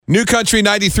New Country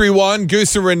 93.1,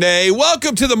 Goose and Renee.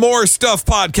 Welcome to the More Stuff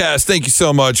podcast. Thank you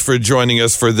so much for joining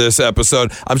us for this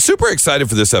episode. I'm super excited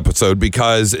for this episode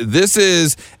because this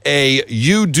is a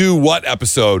You Do What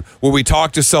episode where we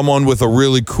talk to someone with a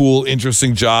really cool,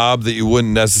 interesting job that you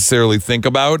wouldn't necessarily think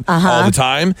about all the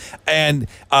time. And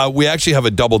we actually have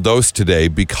a double dose today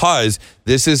because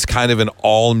this is kind of an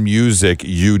all-music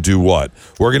You Do What.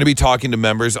 We're going to be talking to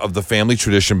members of the Family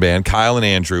Tradition Band, Kyle and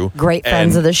Andrew. Great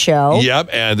friends of the show. Yep,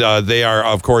 and they are,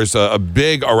 of course, a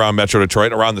big around Metro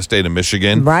Detroit, around the state of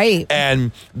Michigan. Right.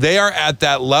 And they are at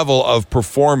that level of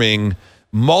performing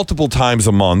multiple times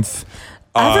a month.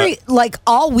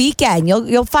 All weekend.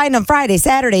 You'll find them Friday,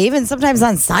 Saturday, even sometimes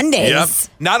on Sundays. Yep.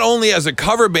 Not only as a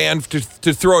cover band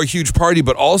to throw a huge party,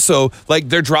 but also like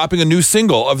they're dropping a new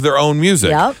single of their own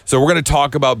music. Yep. So we're going to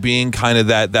talk about being kind of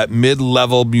that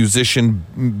mid-level musician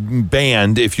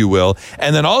band, if you will.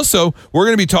 And then also we're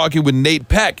going to be talking with Nate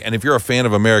Peck. And if you're a fan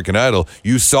of American Idol,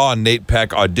 you saw Nate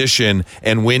Peck audition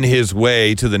and win his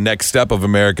way to the next step of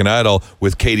American Idol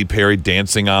with Katy Perry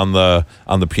dancing on the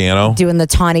piano. Doing the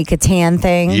Tawny Katan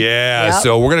thing. Yeah, Yep.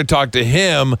 So we're going to talk to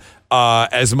him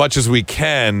as much as we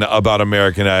can about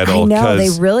American Idol. I know, they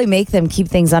really make them keep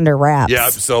things under wraps. Yeah,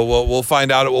 so we'll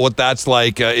find out what that's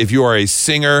like. If you are a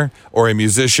singer or a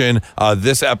musician,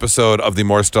 this episode of the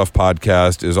More Stuff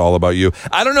podcast is all about you.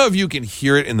 I don't know if you can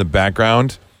hear it in the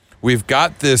background. We've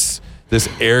got this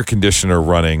air conditioner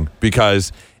running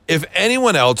because if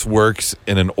anyone else works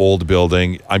in an old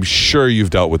building, I'm sure you've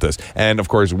dealt with this. And, of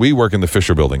course, we work in the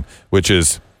Fisher building, which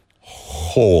is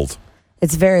cold.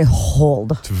 It's very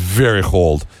cold. It's very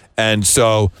cold. And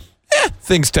so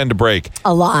things tend to break.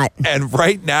 A lot. And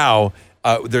right now,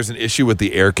 there's an issue with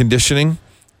the air conditioning,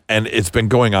 and it's been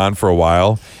going on for a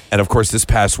while. And, of course, this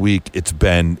past week, it's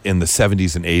been in the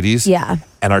 70s and 80s. Yeah.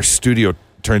 And our studio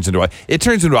turns into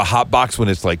a hot box when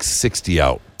it's like 60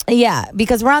 out. Yeah,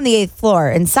 because we're on the 8th floor,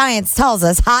 and science tells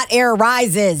us hot air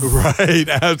rises. Right,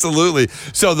 absolutely.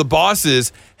 So the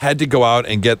bosses had to go out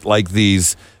and get like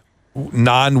these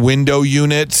non-window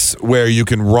units where you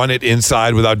can run it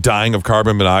inside without dying of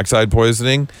carbon monoxide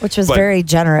poisoning. Which was very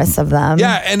generous of them.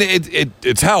 Yeah, and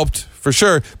it's helped for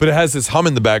sure, but it has this hum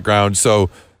in the background. So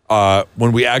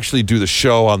when we actually do the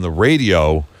show on the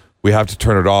radio, we have to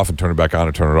turn it off and turn it back on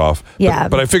and turn it off. Yeah.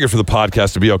 But I figured for the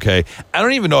podcast to be okay. I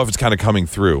don't even know if it's kind of coming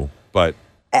through, but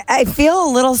I feel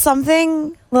a little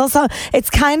something. It's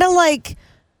kind of like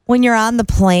when you're on the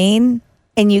plane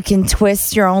and you can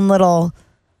twist your own little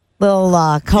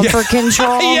comfort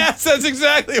control. Yes, that's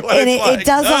exactly what and it's like. It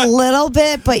does a little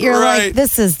bit, but you're Right. like,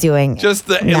 this is doing just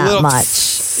the not little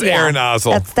much. air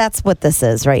nozzle. That's what this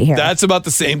is right here. That's about the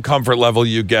same comfort level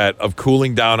you get of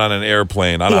cooling down on an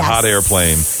airplane, on a hot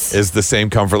airplane, is the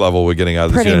same comfort level we're getting out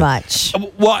of this pretty unit. much.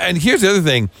 Well, and here's the other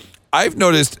thing. I've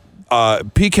noticed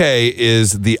PK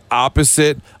is the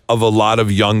opposite of a lot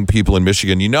of young people in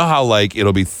Michigan. You know how like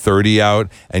it'll be 30 out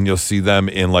and you'll see them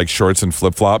in like shorts and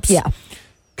flip-flops? Yeah.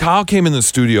 Kyle came in the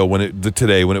studio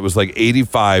today when it was like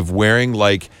 85 wearing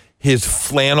like his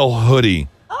flannel hoodie.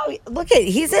 Oh, look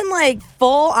he's in like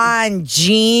full on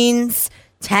jeans,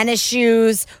 tennis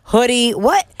shoes, hoodie.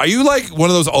 What? Are you like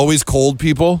one of those always cold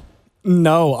people?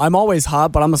 No, I'm always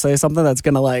hot, but I'm going to say something that's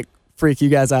going to like freak you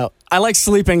guys out. I like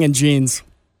sleeping in jeans.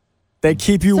 They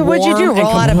keep you So warm. what'd you do? and Roll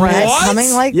out of bed What?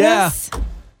 coming like Yeah. this?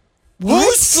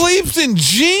 Who sleeps in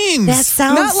jeans? That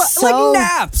sounds Not so like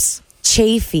naps.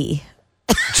 chafy.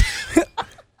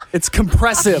 It's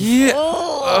compressive. Yeah.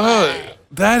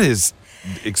 That is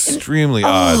extremely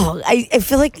odd. Oh, I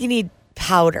feel like you need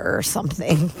powder or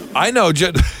something. I know.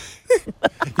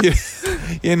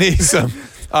 You need some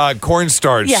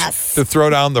cornstarch Yes. to throw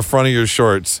down the front of your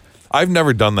shorts. I've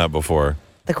never done that before.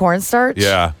 The cornstarch?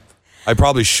 Yeah. I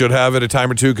probably should have at a time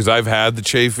or two because I've had the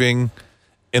chafing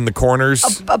in the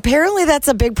corners. Apparently that's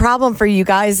a big problem for you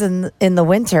guys in the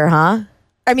winter, huh?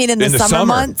 I mean, in the summer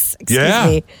months. Excuse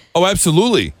me. Oh,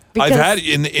 absolutely. Because I've had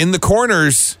in the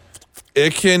corners.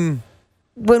 It can.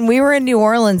 When we were in New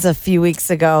Orleans a few weeks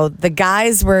ago, the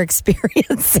guys were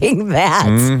experiencing that.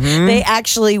 Mm-hmm. They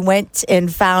actually went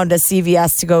and found a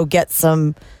CVS to go get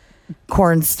some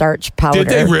cornstarch powder.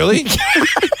 Did they really?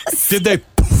 Did they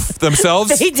poof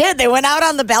themselves? They did. They went out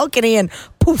on the balcony and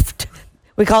poofed.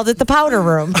 We called it the powder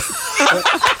room.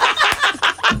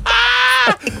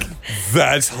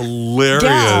 That's hilarious.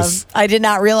 Yeah, I did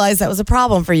not realize that was a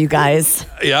problem for you guys.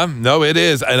 Yeah, no, it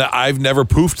is. And I've never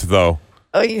poofed, though.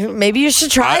 Oh, maybe you should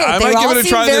try it. I They might all give it a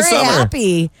seem try this very summer.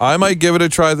 happy. I might give it a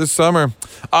try this summer.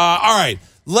 All right.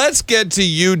 Let's get to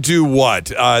You Do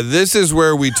What. This is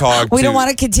where we talk We don't want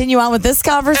to continue on with this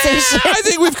conversation. I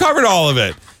think we've covered all of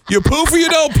it. You poof or you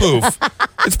don't poof.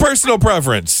 It's personal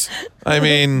preference. I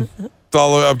mean, it's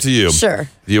all up to you. Sure.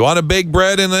 Do you want a baked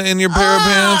bread in your pair of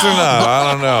pants or not?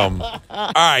 I don't know.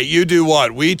 All right, you do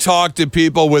what? We talk to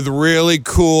people with really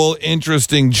cool,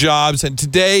 interesting jobs, and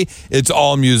today it's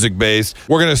all music-based.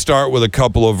 We're going to start with a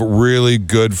couple of really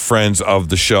good friends of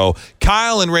the show.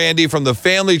 Kyle and Randy from the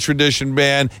Family Tradition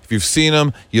Band. If you've seen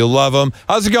them, you love them.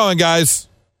 How's it going, guys?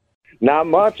 Not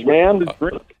much, man.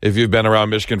 If you've been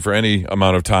around Michigan for any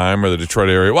amount of time or the Detroit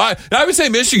area. Well, I would say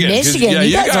Michigan. Michigan,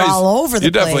 you guys are all over the place.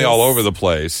 You're definitely all over the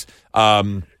place.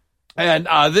 And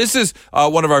this is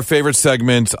one of our favorite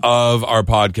segments of our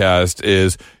podcast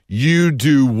is You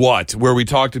Do What, where we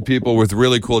talk to people with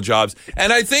really cool jobs.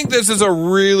 And I think this is a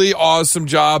really awesome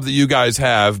job that you guys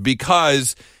have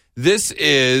because this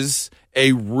is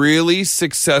a really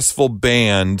successful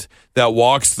band that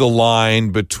walks the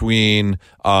line between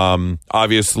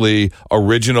obviously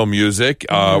original music.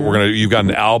 You've got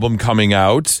an album coming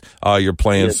out. You're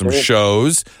playing some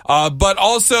shows, but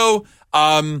also,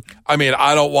 I mean,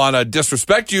 I don't want to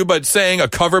disrespect you, but saying a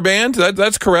cover band,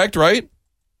 that's correct, right?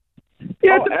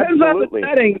 Yeah, it depends on the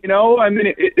setting. I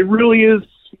mean, it really is.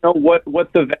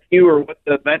 What the venue or what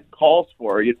the event calls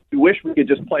for. You wish we could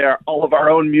just play all of our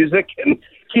own music and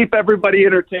keep everybody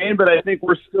entertained, but I think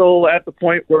we're still at the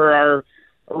point where our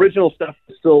original stuff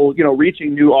is still,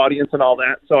 reaching new audience and all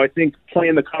that. So I think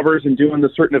playing the covers and doing the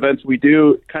certain events we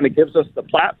do kind of gives us the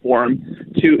platform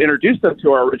to introduce them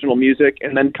to our original music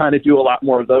and then kind of do a lot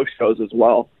more of those shows as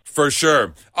well. For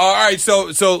sure. All right,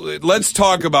 so let's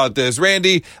talk about this,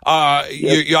 Randy.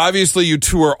 You obviously you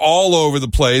tour all over the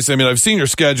place. I mean, I've seen your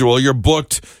schedule. You're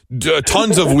booked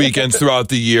tons of weekends throughout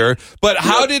the year. But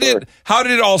how did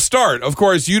it all start? Of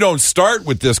course, you don't start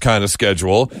with this kind of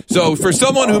schedule. So for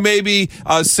someone who may be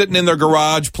sitting in their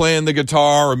garage playing the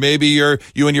guitar, or maybe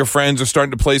you and your friends are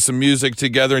starting to play some music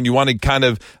together, and you want to kind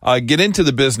of get into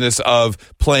the business of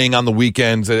playing on the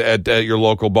weekends at your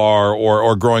local bar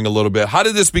or growing a little bit. How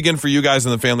did this begin for you guys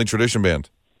in the Family Tradition Band?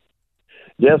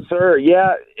 Yes, sir.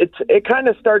 Yeah, it kind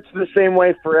of starts the same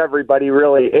way for everybody,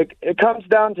 really. It comes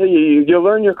down to you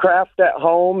learn your craft at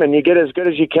home, and you get as good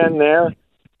as you can there.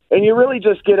 And you really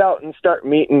just get out and start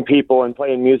meeting people and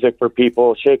playing music for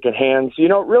people, shaking hands,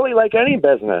 really like any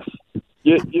business.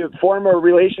 You form a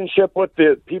relationship with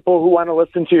the people who want to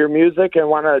listen to your music and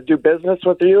want to do business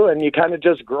with you, and you kind of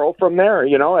just grow from there.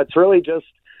 It's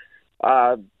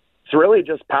really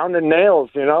just pounding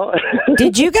nails.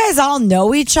 Did you guys all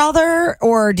know each other,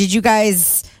 or did you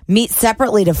guys meet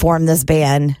separately to form this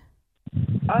band?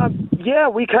 Yeah,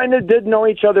 we kind of did know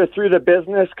each other through the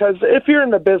business, because if you're in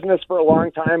the business for a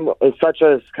long time, such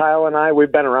as Kyle and I,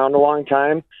 we've been around a long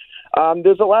time.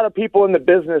 There's a lot of people in the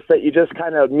business that you just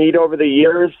kind of meet over the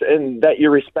years and that you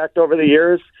respect over the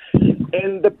years.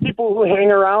 And the people who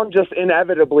hang around, just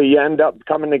inevitably end up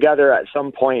coming together at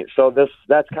some point. So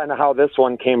that's kind of how this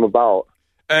one came about.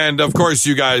 And, of course,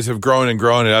 you guys have grown and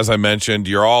grown. And as I mentioned,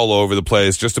 you're all over the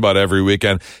place just about every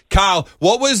weekend. Kyle,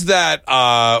 what was that?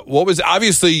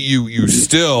 Obviously, you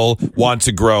still want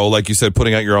to grow, like you said,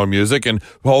 putting out your own music. And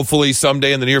hopefully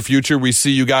someday in the near future, we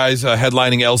see you guys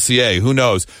headlining LCA. Who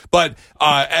knows? But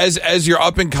as you're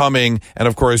up and coming, and,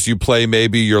 of course, you play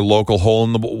maybe your local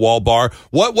hole-in-the-wall bar,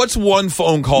 what's one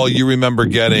phone call you remember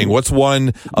getting? What's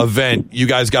one event you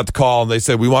guys got the call and they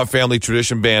said, we want Family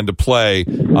Tradition Band to play?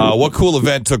 What cool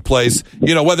event took place,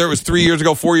 whether it was 3 years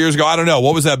ago, 4 years ago, I don't know.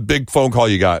 What was that big phone call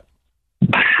you got?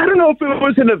 I don't know if it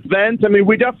was an event. I mean,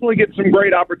 we definitely get some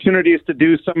great opportunities to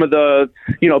do some of the,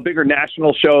 bigger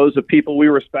national shows of people we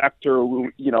respect or,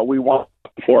 we want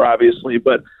for, obviously.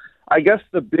 But I guess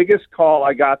the biggest call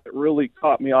I got that really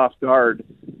caught me off guard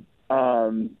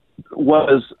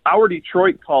was Our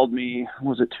Detroit called me,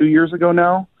 was it 2 years ago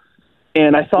now?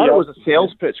 And I thought it was a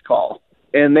sales pitch call.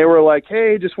 And they were like,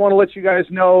 hey, just want to let you guys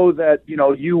know that,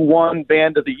 you won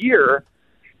Band of the Year,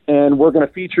 and we're going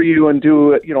to feature you and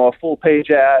do, a full-page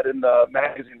ad in the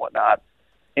magazine and whatnot.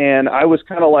 And I was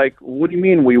kind of like, what do you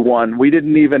mean we won? We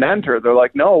didn't even enter. They're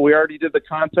like, no, we already did the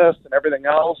contest and everything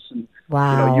else. And,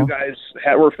 wow. You guys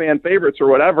were fan favorites or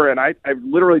whatever. And I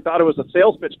literally thought it was a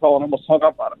sales pitch call and almost hung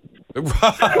up on it.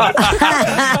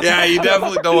 Yeah, you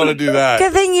definitely don't want to do that.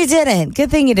 Good thing you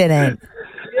didn't.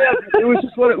 Yeah, it was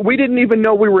just we didn't even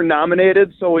know we were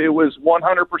nominated, so it was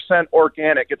 100%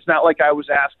 organic. It's not like I was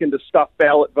asking to stuff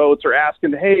ballot votes or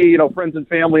asking, hey, friends and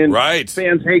family and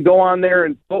fans, hey, go on there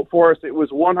and vote for us. It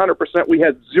was 100%. We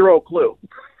had zero clue.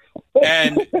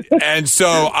 And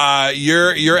so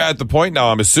you're at the point now.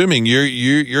 I'm assuming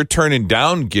you're turning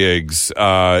down gigs.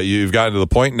 You've gotten to the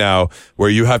point now where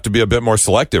you have to be a bit more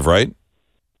selective, right?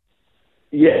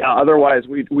 Yeah, otherwise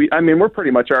we're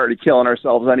pretty much already killing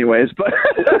ourselves anyways, but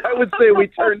I would say we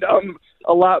turn down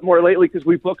a lot more lately because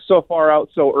we book so far out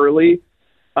so early.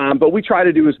 But we try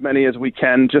to do as many as we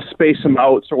can, just space them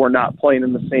out so we're not playing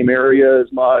in the same area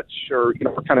as much, or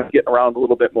we're kind of getting around a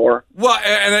little bit more. Well,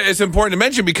 and it's important to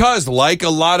mention because, like a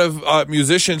lot of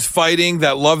musicians fighting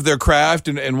that love their craft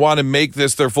and want to make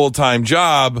this their full-time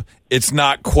job, it's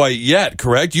not quite yet,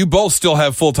 correct? You both still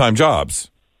have full-time jobs.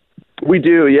 We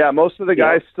do, yeah. Most of the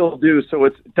guys still do, so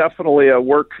it's definitely a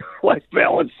work-life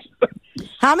balance.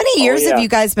 How many years have you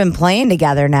guys been playing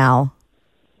together now?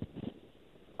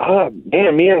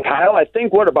 Man, me and Kyle, I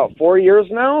think, about 4 years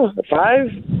now? 5?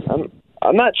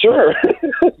 I'm not sure.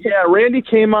 Yeah, Randy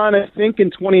came on, I think, in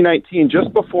 2019,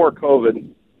 just before COVID.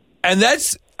 And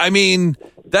that's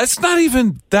not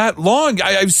even that long.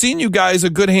 I've seen you guys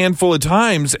a good handful of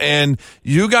times, and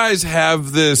you guys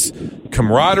have this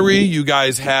camaraderie. You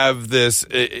guys have this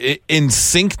in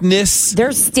syncness.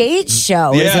 Their stage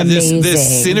show is amazing.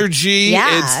 This synergy.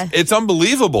 Yeah. It's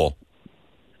unbelievable.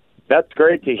 That's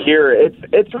great to hear.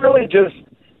 It's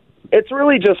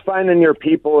really just finding your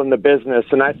people in the business,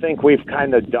 and I think we've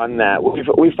kind of done that.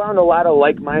 We found a lot of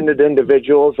like-minded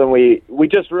individuals, and we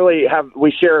just really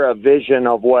share a vision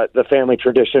of what the family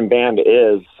tradition band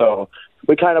is. So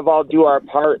we kind of all do our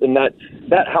part, and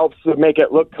that helps to make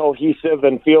it look cohesive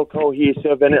and feel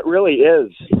cohesive, and it really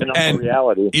is in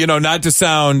reality. Not to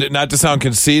sound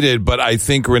conceited, but I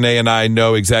think Renee and I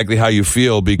know exactly how you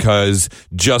feel because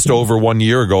just over 1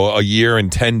 year ago, a year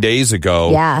and 10 days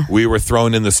ago, we were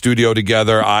thrown in the studio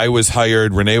together. I was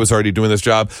hired. Renee was already doing this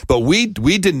job, but we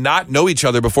did not know each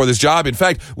other before this job. In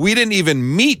fact, we didn't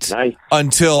even meet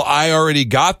until I already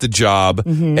got the job,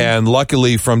 and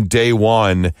luckily from day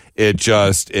one,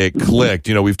 it clicked.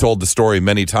 We've told the story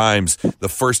many times. The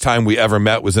first time we ever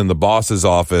met was in the boss's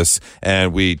office,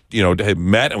 and we, had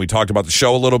met and we talked about the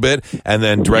show a little bit. And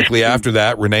then directly after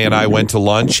that, Renee and I went to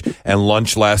lunch, and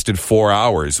lunch lasted 4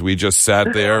 hours. We just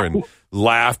sat there and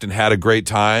laughed and had a great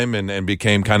time and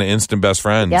became kind of instant best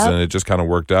friends. And it just kind of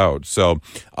worked out. So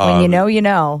when you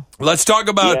know. Let's talk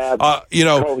about,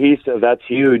 cohesive. That's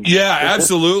huge. Yeah,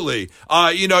 absolutely.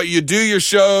 You do your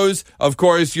shows. Of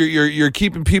course, you're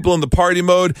keeping people in the party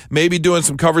mode, maybe doing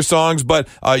some cover songs, but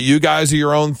you guys are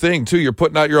your own thing, too. You're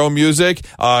putting out your own music.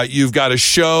 You've got a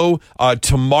show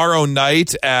tomorrow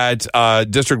night at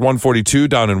District 142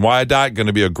 down in Wyandotte. Going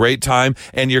to be a great time.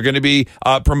 And you're going to be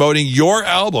promoting your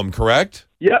album, correct?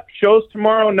 Yep, show's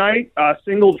tomorrow night.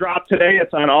 Single drop today.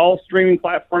 It's on all streaming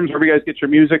platforms wherever you guys get your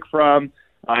music from.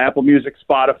 Apple Music,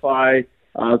 Spotify.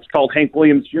 It's called Hank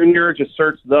Williams Jr. Just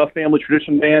search the Family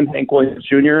Tradition Band, Hank Williams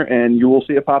Jr., and you will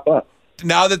see it pop up.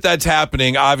 Now that's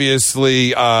happening,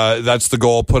 obviously, that's the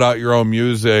goal, put out your own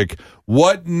music.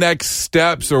 What next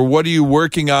steps or what are you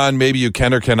working on? Maybe you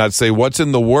can or cannot say what's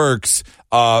in the works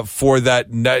for that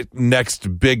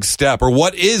next big step, or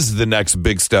what is the next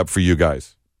big step for you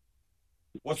guys?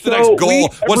 What's the next goal?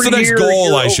 What's the next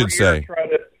goal, I should say?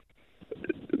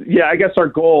 Yeah, I guess our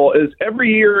goal is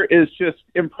every year is just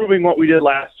improving what we did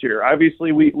last year.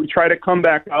 Obviously, we try to come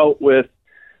back out with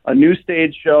a new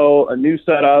stage show, a new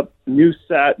setup, new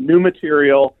set, new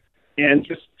material, and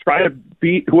just try to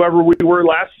beat whoever we were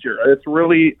last year. It's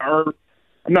really I'm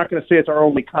not going to say it's our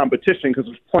only competition because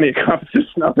there's plenty of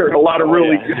competition out there and a lot of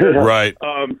really good,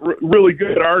 really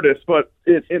good artists. But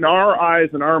in our eyes,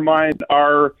 in our mind,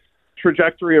 our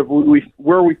trajectory of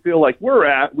where we feel like we're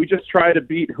at, we just try to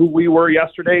beat who we were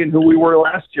yesterday and who we were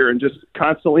last year and just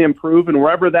constantly improve, and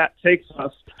wherever that takes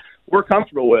us, we're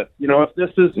comfortable with. If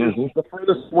this is the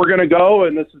furthest we're going to go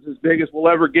and this is as big as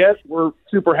we'll ever get, we're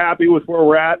super happy with where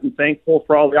we're at and thankful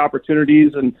for all the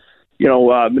opportunities and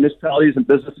municipalities and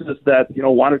businesses that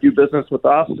want to do business with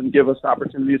us and give us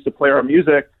opportunities to play our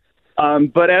music.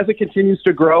 But as it continues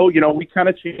to grow, we kind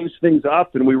of change things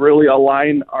up and we really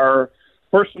align our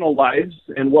personal lives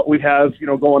and what we have,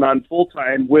 going on full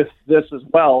time with this as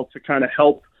well to kind of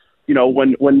help,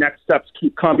 when next steps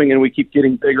keep coming and we keep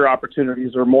getting bigger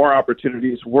opportunities or more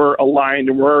opportunities, we're aligned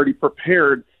and we're already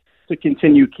prepared to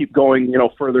keep going,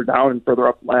 further down and further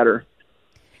up the ladder.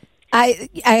 I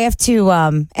have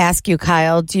to ask you,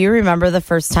 Kyle, do you remember the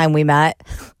first time we met?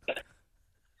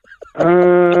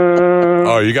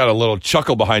 You got a little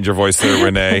chuckle behind your voice there,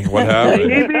 Renee. What happened?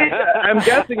 Maybe, I'm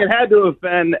guessing it had to have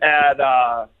been at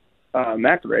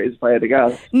Mac Ray's, if I had to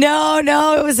guess. No,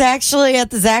 it was actually at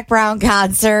the Zach Brown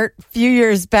concert a few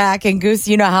years back. And Goose,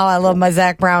 you know how I love my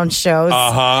Zach Brown shows,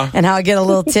 and how I get a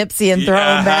little tipsy and throw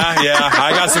them back. Yeah,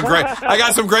 I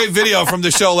got some great video from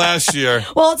the show last year.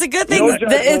 Well, it's a good thing.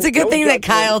 It's a good thing that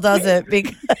Kyle does it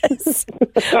because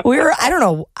I don't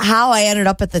know how I ended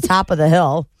up at the top of the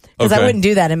hill. because I Okay. wouldn't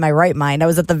do that in my right mind. I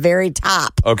was at the very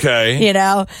top, Okay. you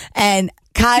know, and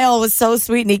Kyle was so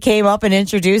sweet, and he came up and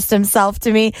introduced himself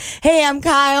to me. Hey, I'm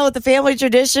Kyle with the Family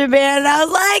Tradition Band. And I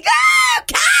was like,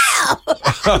 Kyle!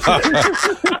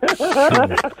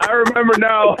 I remember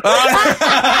now.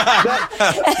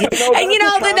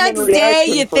 The next day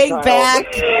you think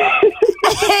back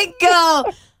and go,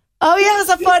 oh, yeah, it was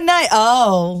a fun night.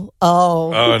 Oh,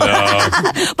 no.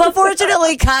 But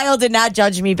fortunately, Kyle did not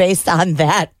judge me based on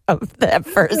that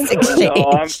first exchange.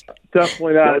 No, I'm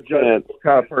definitely not a judgmental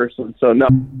kind of person. So, no.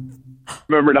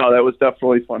 Remember now, that was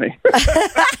definitely funny.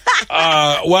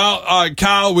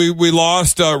 Kyle, we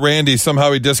lost Randy.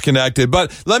 Somehow he disconnected.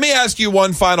 But let me ask you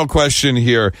one final question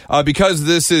here. Because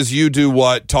this is You Do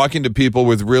What, talking to people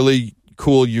with really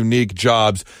cool, unique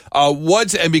jobs.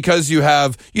 And because you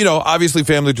have, obviously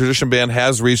Family Tradition Band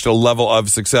has reached a level of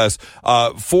success.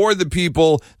 For the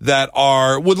people that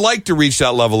would like to reach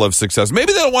that level of success,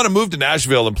 maybe they don't want to move to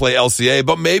Nashville and play LCA,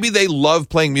 but maybe they love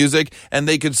playing music and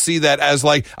they could see that as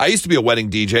like, I used to be a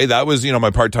wedding DJ. That was, my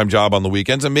part-time job on the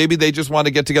weekends. And maybe they just want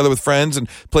to get together with friends and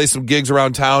play some gigs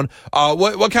around town.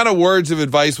 What kind of words of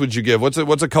advice would you give? What's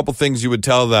a couple things you would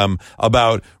tell them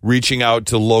about reaching out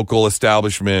to local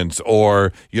establishments or,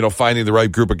 finding the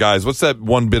right group of guys? What's that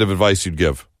one bit of advice you'd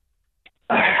give?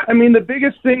 I mean, the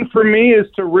biggest thing for me is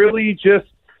to really just,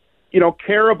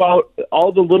 care about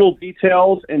all the little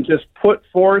details and just put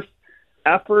forth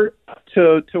effort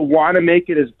to want to make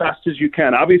it as best as you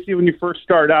can. Obviously, when you first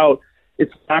start out,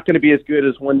 it's not going to be as good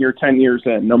as when you're 10 years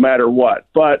in, no matter what.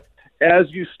 But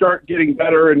as you start getting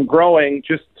better and growing,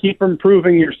 just keep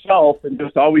improving yourself and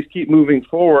just always keep moving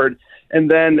forward.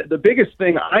 And then the biggest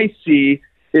thing I see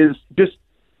is just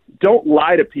don't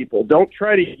lie to people. Don't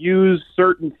try to use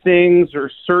certain things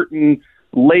or certain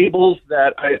labels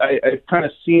that I've kind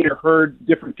of seen or heard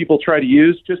different people try to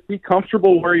use. Just be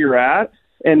comfortable where you're at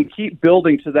and keep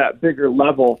building to that bigger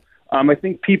level. I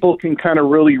think people can kind of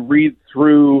really read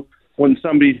through when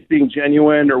somebody's being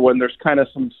genuine or when there's kind of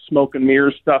some smoke and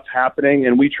mirrors stuff happening,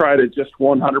 and we try to just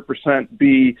 100%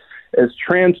 be as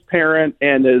transparent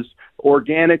and as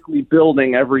organically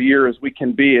building every year as we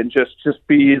can be, and just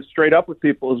be as straight up with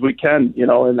people as we can,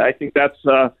 and I think that's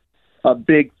a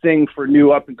big thing for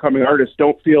new up and coming artists.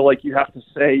 Don't feel like you have to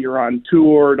say you're on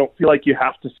tour. Don't feel like you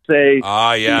have to say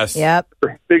yes,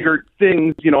 bigger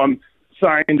things. I'm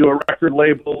signed to a record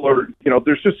label, or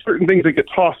there's just certain things that get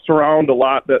tossed around a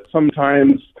lot that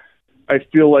sometimes I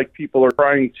feel like people are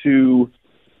trying to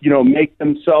make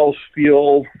themselves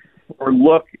feel or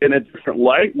look in a different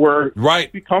light, where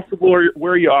right. Be comfortable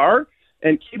where you are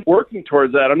and keep working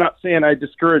towards that. I'm not saying I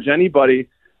discourage anybody,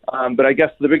 but I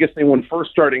guess the biggest thing when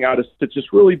first starting out is to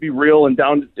just really be real and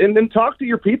down, and then talk to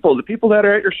your people. The people that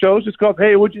are at your shows, just go up,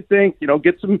 hey, what'd you think?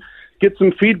 Get some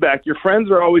feedback. Your friends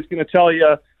are always going to tell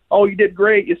you, oh, you did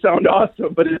great, you sound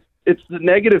awesome, but it's the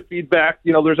negative feedback.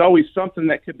 There's always something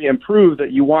that could be improved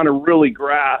that you want to really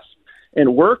grasp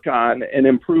and work on and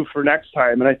improve for next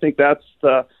time. And I think that's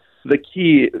the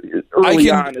key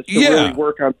early on is to really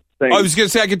work on things. I was going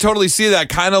to say, I could totally see that.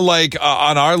 Kind of like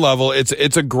on our level, it's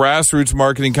a grassroots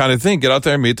marketing kind of thing. Get out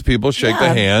there and meet the people, shake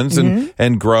their hands,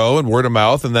 and grow, and word of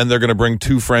mouth. And then they're going to bring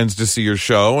 2 friends to see your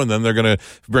show, and then they're going to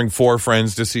bring 4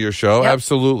 friends to see your show. Yep.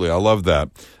 Absolutely. I love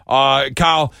that.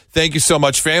 Kyle, thank you so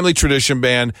much. Family Tradition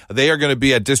Band, they are going to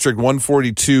be at District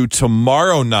 142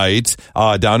 tomorrow night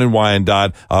down in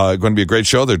Wyandotte. Going to be a great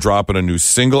show. They're dropping a new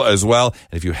single as well.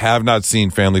 And if you have not seen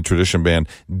Family Tradition Band,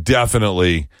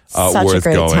 definitely worth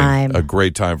going. Time. A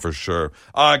great time for sure.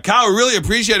 Kyle, really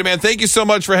appreciate it, man. Thank you so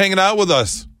much for hanging out with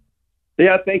us.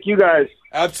 Yeah, thank you guys.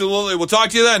 Absolutely. We'll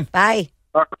talk to you then. Bye.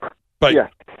 Bye. Yeah.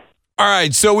 All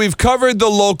right, so we've covered the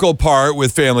local part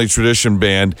with Family Tradition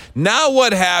Band. Now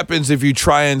what happens if you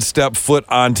try and step foot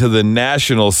onto the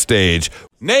national stage?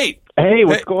 Nate. Hey,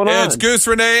 what's going on? It's Goose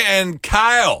Renee and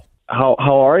Kyle. How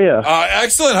are you?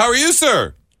 Excellent. How are you,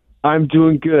 sir? I'm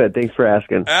doing good. Thanks for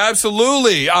asking.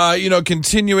 Absolutely.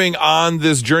 Continuing on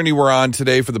this journey we're on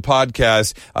today for the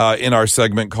podcast in our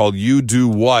segment called You Do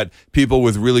What, people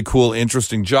with really cool,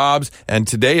 interesting jobs. And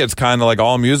today it's kind of like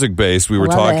all music based. We were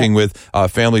talking with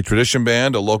Family Tradition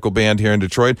Band, a local band here in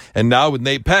Detroit, and now with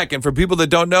Nate Peck. And for people that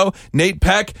don't know, Nate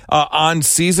Peck on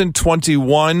season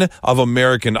 21 of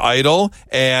American Idol.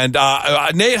 And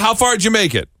Nate, how far did you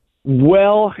make it?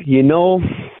 Well,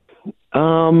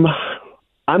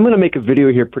 I'm going to make a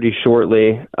video here pretty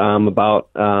shortly about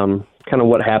kind of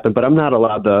what happened, but I'm not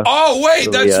allowed to. Oh, wait,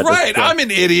 that's right. I'm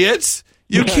an idiot.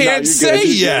 You can't say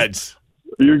yet.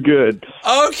 You're good.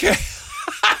 Okay.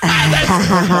 See,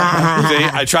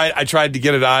 I tried to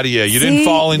get it out of you. You didn't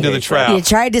fall into the trap. You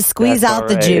tried to squeeze out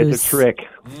the juice. It's a trick.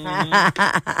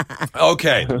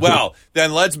 Okay, well,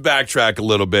 then let's backtrack a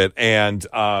little bit. And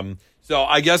so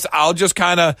I guess I'll just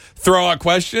kind of throw out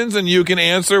questions and you can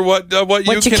answer what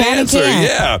you can answer.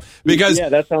 Yeah, because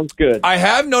that sounds good. I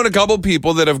have known a couple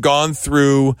people that have gone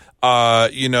through,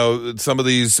 some of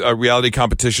these reality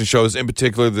competition shows, in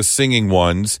particular the singing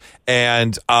ones,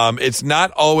 and it's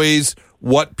not always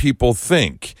what people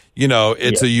think.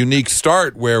 It's a unique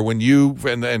start where when you,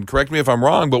 and correct me if I'm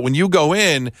wrong, but when you go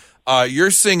in,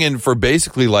 you're singing for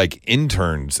basically like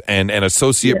interns and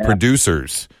associate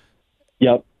producers.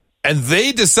 Yep. And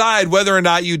they decide whether or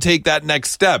not you take that next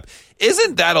step.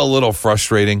 Isn't that a little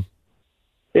frustrating?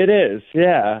 It is,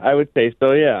 yeah. I would say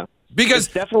so, yeah. Because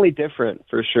it's definitely different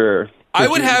for sure. I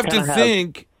would have to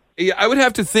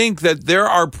think that there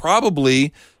are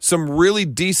probably some really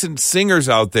decent singers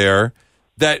out there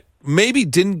that maybe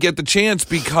didn't get the chance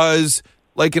because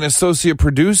like an associate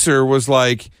producer was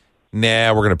like,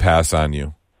 nah, we're going to pass on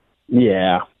you.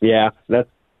 Yeah.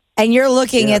 And you're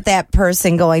looking at that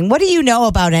person going, what do you know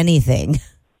about anything?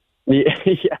 Yeah,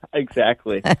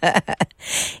 exactly. I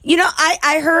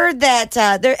heard that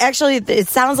it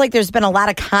sounds like there's been a lot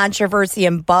of controversy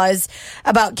and buzz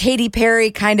about Katy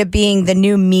Perry kind of being the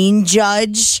new mean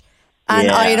judge on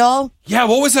Idol. Yeah,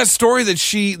 what was that story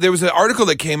there was an article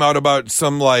that came out about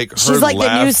some like her she's like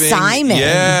laughing. The new Simon.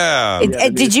 Yeah.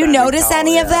 Did you notice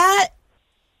any of that?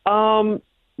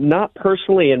 Not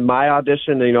personally in my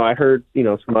audition. I heard,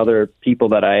 some other people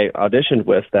that I auditioned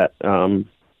with that,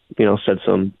 said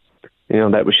some,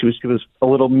 that she was a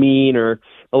little mean or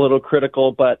a little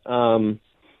critical, but,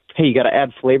 hey, you got to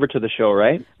add flavor to the show,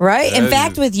 right? Right. In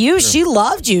fact, with you, she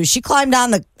loved you. She climbed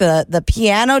on the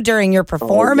piano during your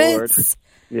performance.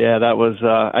 Yeah, that was,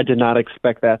 I did not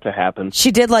expect that to happen.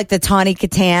 She did like the Tawny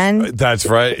Katan. That's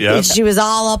right, yeah. She was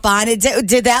all up on it.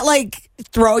 Did that like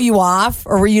throw you off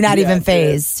or were you not even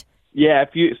phased? Yeah,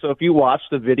 if you watch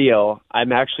the video,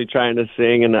 I'm actually trying to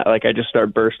sing and I just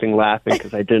start bursting laughing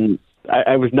because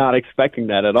I was not expecting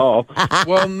that at all.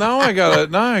 Well, now I gotta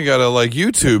like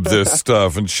YouTube this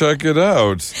stuff and check it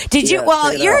out. Did you?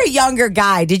 Well, you're a younger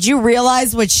guy. Did you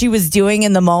realize what she was doing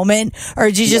in the moment, or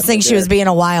did you just think she was being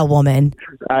a wild woman?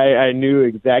 I knew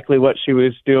exactly what she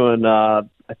was doing. I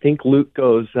think Luke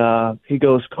goes, car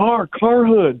hood. Car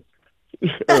hood.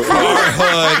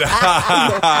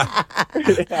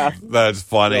 Yeah. That's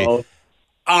funny.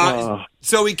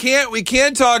 So we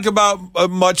can't talk about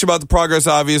much about the progress,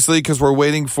 obviously, because we're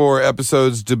waiting for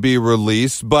episodes to be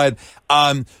released. But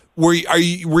were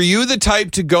you the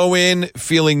type to go in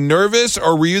feeling nervous,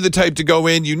 or were you the type to go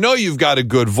in, you've got a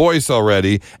good voice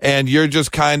already, and you're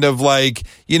just kind of like,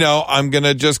 I'm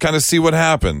gonna just kind of see what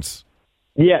happens?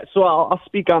 Yeah, so I'll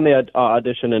speak on the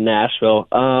audition in Nashville.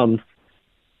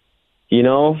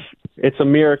 It's a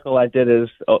miracle I did as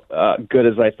good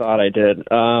as I thought I did.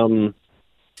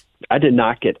 I did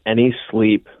not get any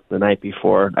sleep the night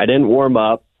before. I didn't warm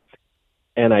up,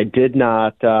 and I did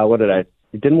not. I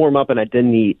didn't warm up, and I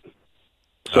didn't eat.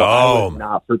 So I was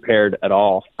not prepared at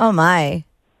all. Oh my!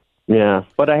 Yeah,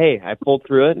 but hey, I pulled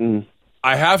through it, and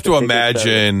I have to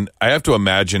imagine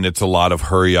it's a lot of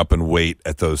hurry up and wait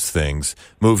at those things.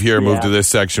 Move here, move to this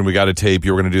section. We got a tape.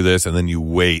 You're going to do this, and then you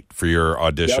wait for your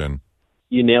audition. Yep.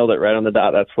 You nailed it right on the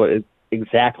dot. That's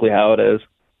exactly how it is.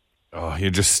 Oh,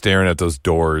 you're just staring at those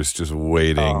doors, just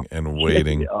waiting and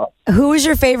waiting. Yeah. Who was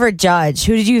your favorite judge?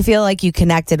 Who did you feel like you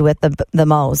connected with the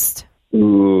most?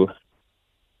 Ooh.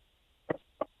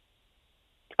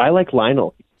 I like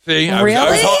Lionel. See, really?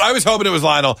 I was hoping it was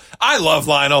Lionel. I love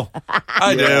Lionel.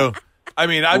 I do. I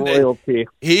mean, Loyalty.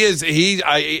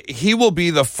 He will be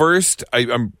the first.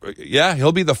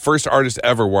 He'll be the first artist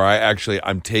ever where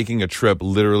I'm taking a trip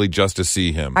literally just to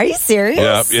see him. Are you serious?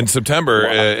 Yeah, in September,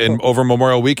 over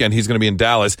Memorial Weekend, he's going to be in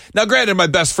Dallas. Now, granted, my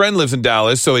best friend lives in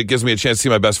Dallas, so it gives me a chance to see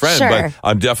my best friend. Sure. But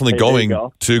I'm definitely going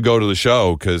to go to the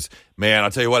show because, man,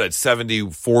 I'll tell you what, at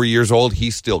 74 years old,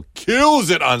 he still kills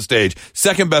it on stage.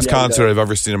 Second best concert I've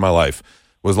ever seen in my life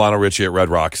was Lionel Richie at Red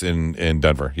Rocks in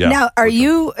Denver. Yeah. Now, are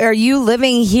you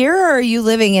living here or are you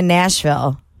living in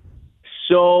Nashville?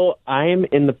 So I'm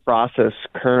in the process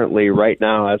currently, right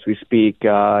now, as we speak,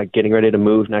 getting ready to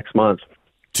move next month.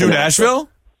 To Nashville?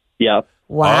 Yep.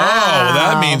 Wow. Oh,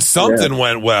 that means something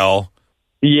went well.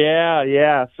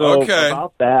 Yeah. So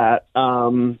about that,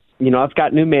 I've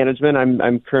got new management.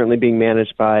 I'm currently being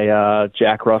managed by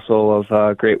Jack Russell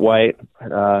of Great White,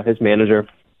 his manager.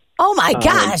 Oh my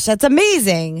gosh, that's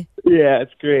amazing. Yeah,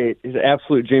 it's great. It's an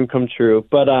absolute dream come true.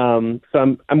 But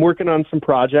so I'm working on some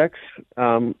projects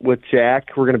with Jack.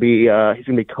 We're gonna be he's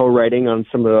gonna be co-writing on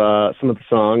some of the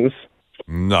songs.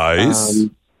 Nice.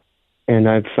 And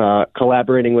I've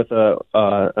collaborating with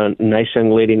a nice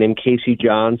young lady named Casey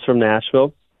Johns from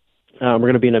Nashville. We're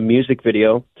gonna be in a music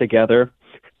video together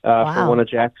for one of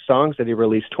Jack's songs that he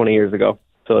released 20 years ago.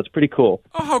 So it's pretty cool.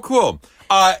 Oh, how cool.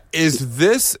 Is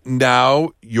this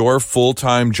now your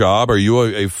full-time job? Are you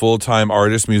a full-time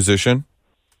artist, musician?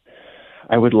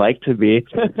 I would like to be.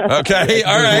 Okay,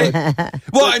 all right.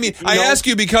 Well, I mean, I ask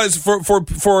you because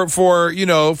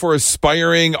for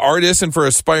aspiring artists and for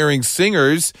aspiring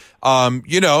singers,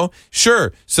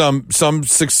 sure, some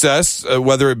success,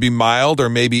 whether it be mild or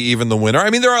maybe even the winner.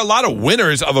 I mean, there are a lot of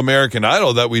winners of American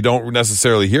Idol that we don't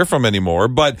necessarily hear from anymore.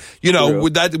 But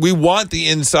with that, we want the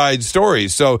inside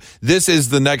stories. So this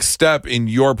is the next step in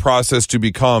your process to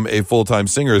become a full-time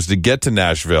singer, is to get to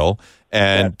Nashville.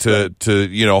 And to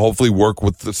hopefully work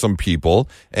with some people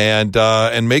and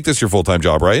make this your full-time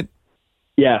job, right?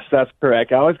 Yes, that's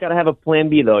correct. I always got to have a plan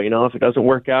B, though. If it doesn't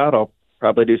work out, I'll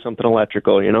probably do something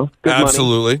electrical, Good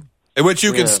Absolutely. money. Which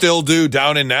you can still do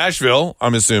down in Nashville,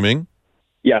 I'm assuming.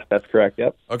 Yes, that's correct,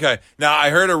 yep. Okay. Now,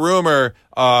 I heard a rumor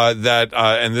that,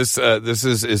 and this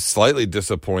is slightly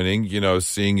disappointing,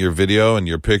 seeing your video and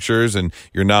your pictures, and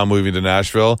you're now moving to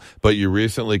Nashville, but you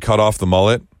recently cut off the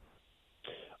mullet.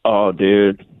 Oh,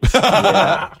 dude.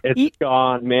 Yeah, it's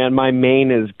gone, man. My mane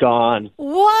is gone.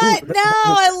 What? No,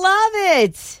 I love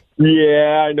it.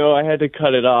 Yeah, I know. I had to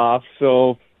cut it off,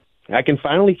 so I can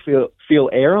finally feel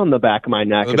air on the back of my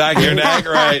neck. The back of your neck,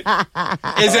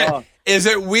 right. Is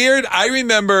it weird? I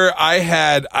remember I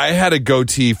had a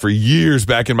goatee for years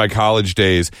back in my college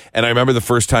days, and I remember the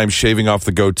first time shaving off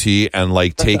the goatee and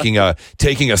like taking a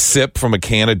sip from a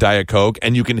can of Diet Coke,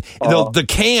 and you can the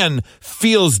can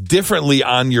feels differently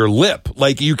on your lip.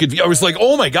 Like I was like,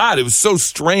 oh my God, it was so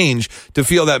strange to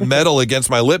feel that metal against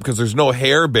my lip because there's no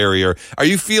hair barrier. Are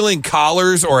you feeling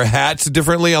collars or hats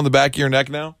differently on the back of your neck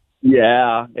now?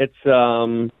 Yeah, it's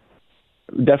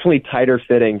definitely tighter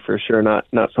fitting for sure, not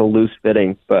so loose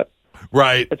fitting, but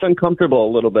right, it's uncomfortable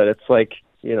a little bit. It's like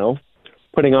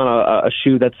putting on a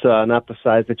shoe that's not the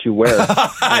size that you wear.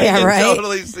 I can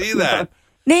totally see that.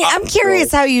 Nate, I'm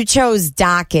curious how you chose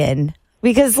Dockin',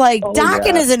 because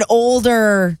Dockin' is an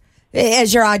older,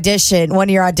 as your audition, one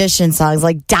of your audition songs,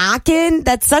 like Dockin',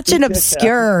 that's such an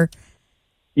obscure.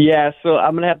 Yeah, so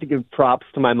I'm gonna have to give props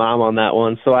to my mom on that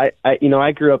one. So I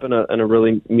grew up in a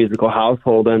really musical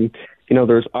household, and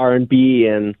there's R&B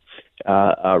and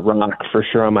rock for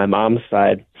sure on my mom's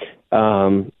side.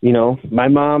 My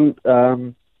mom,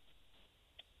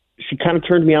 she kind of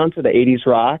turned me on to the 80s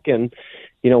rock, and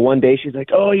one day she's like,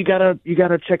 "Oh, you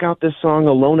gotta check out this song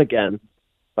Alone Again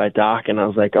by Doc," and I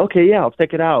was like, "Okay, yeah, I'll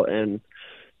check it out," and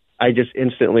I just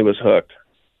instantly was hooked.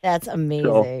 That's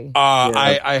amazing.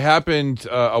 I happened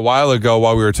a while ago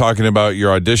while we were talking about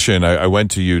your audition, I went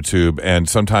to YouTube, and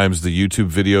sometimes the YouTube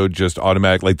video just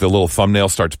automatically, like the little thumbnail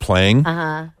starts playing.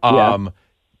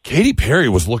 Katy Perry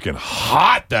was looking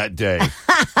hot that day.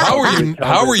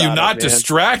 How were you not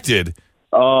distracted?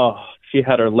 Oh, she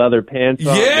had her leather pants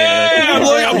on.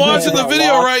 Yeah, I'm watching the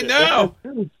video right now.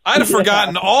 I'd have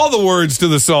forgotten all the words to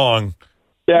the song.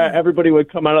 Yeah, everybody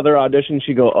would come out of their audition.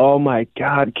 She'd go, "Oh my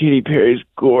God, Katy Perry's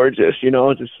gorgeous!"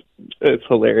 It's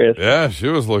hilarious. Yeah, she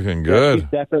was looking good. Yeah,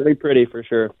 she's definitely pretty for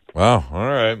sure. Wow. All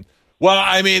right. Well,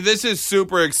 I mean, this is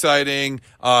super exciting.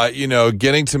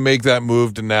 Getting to make that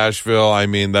move to Nashville. I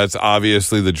mean, that's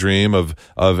obviously the dream of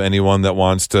anyone that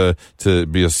wants to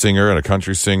be a singer and a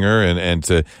country singer, and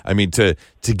to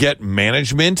get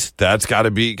management. That's got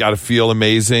to feel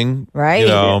amazing,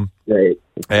 right? Right.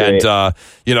 And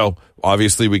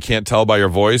obviously we can't tell by your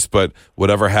voice, but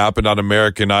whatever happened on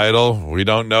American Idol, we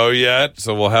don't know yet.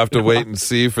 So we'll have to wait and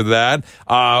see for that.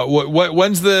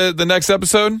 When's the next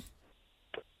episode?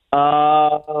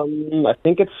 I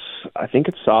think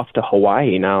it's off to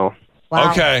Hawaii now. Wow.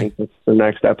 Okay. I think it's the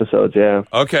next episode, yeah.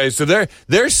 Okay, so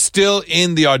they're still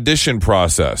in the audition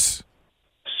process.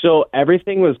 So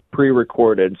everything was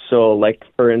pre-recorded. So, like,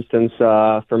 for instance,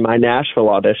 for my Nashville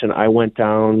audition, I went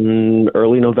down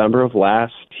early November of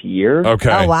last year.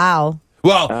 Okay. Oh, wow.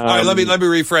 Well, all right, let me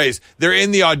rephrase. They're in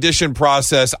the audition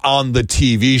process on the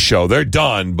TV show. They're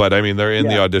done, but I mean, they're in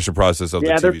the audition process of the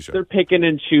TV show. They're picking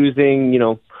and choosing,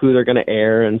 who they're going to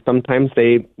air, and sometimes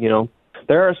they,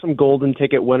 there are some golden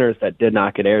ticket winners that did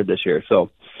not get aired this year.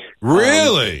 So,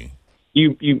 really,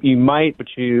 you might, but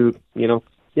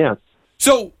yeah.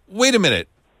 So wait a minute.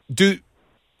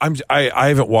 I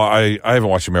haven't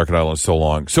watched American Idol in so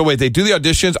long. So wait, they do the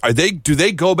auditions. Do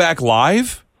they go back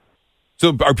live?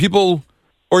 So are people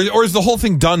Or is the whole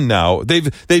thing done now?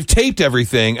 They've taped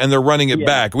everything and they're running it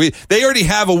back. They already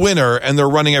have a winner and they're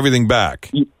running everything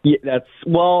back. Yeah,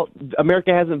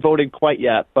 America hasn't voted quite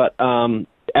yet, but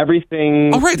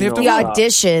everything. Oh, right. They have the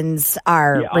auditions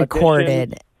are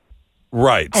recorded.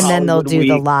 Right. And then they'll do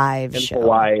the live show.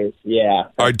 Hawaii,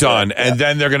 are done. And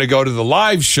then they're going to go to the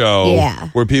live show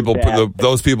where people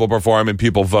those people perform and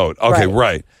people vote. Okay,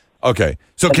 right. Okay.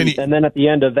 So and then at the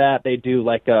end of that, they do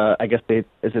like I guess is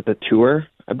it the tour?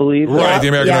 I believe. Right, the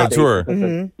American Idol tour.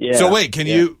 Mm-hmm. Yeah. So wait,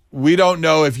 we don't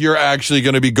know if you're actually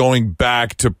going to be going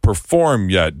back to perform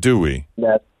yet, do we?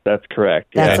 That's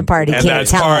correct. That's a part he can't tell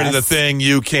us. And that's part us. of the thing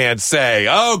you can't say.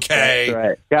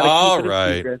 Okay. That's right. All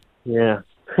right. Yeah.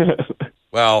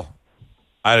 Well,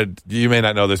 you may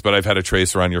not know this, but I've had a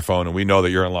tracer on your phone, and we know that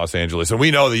you're in Los Angeles, and we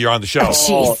know that you're on the show.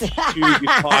 Oh, shoot, you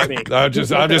caught me. I'm just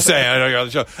saying, I know you're on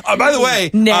the show. By the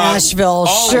way, Nashville,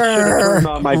 sure. Turn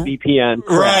on my VPN.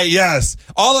 Right? Yes.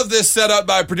 All of this set up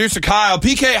by producer Kyle.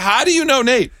 PK, how do you know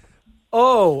Nate?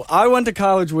 Oh, I went to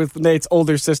college with Nate's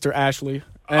older sister, Ashley.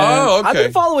 And okay. I've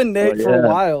been following Nate for a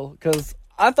while because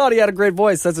I thought he had a great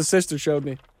voice, as his sister showed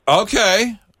me.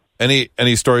 Okay.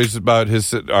 Any stories about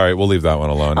his? All right, we'll leave that one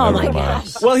alone. Oh, Never my mind.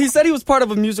 gosh. Well, he said he was part of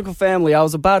a musical family. I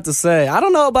was about to say, I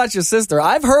don't know about your sister.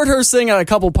 I've heard her sing at a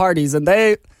couple parties, and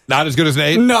they... Not as good as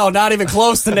Nate? No, not even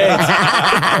close to Nate.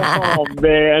 Oh,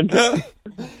 man.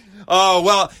 Oh,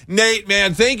 well, Nate,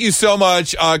 man, thank you so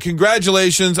much.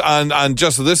 Congratulations on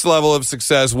just this level of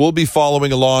success. We'll be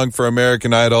following along for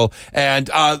American Idol. And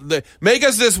make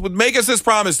us this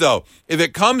promise, though. If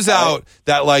it comes out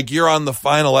that, like, you're on the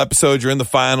final episode, you're in the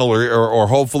final, or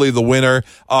hopefully the winner,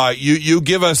 you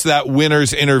give us that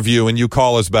winner's interview and you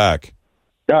call us back.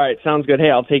 All right, sounds good. Hey,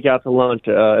 I'll take you out to lunch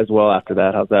as well after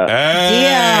that. How's that?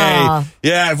 Hey.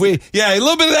 Yeah, a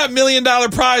little bit of that $1 million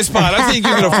prize pot. I think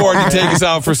you can afford to take us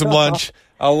out for some lunch.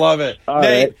 I love it. All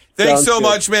Nate, right. thanks so Sounds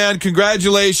much, man.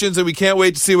 Congratulations, and we can't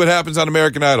wait to see what happens on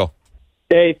American Idol.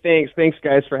 Hey, thanks. Thanks,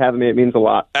 guys, for having me. It means a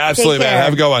lot. Absolutely, Take man. care.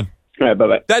 Have a good one. All right,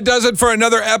 bye-bye. That does it for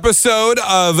another episode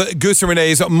of Goose and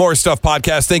Renee's More Stuff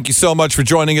podcast. Thank you so much for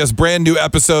joining us. Brand new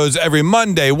episodes every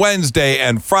Monday, Wednesday,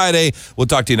 and Friday. We'll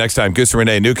talk to you next time. Goose and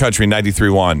Renee, New Country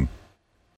 93.1.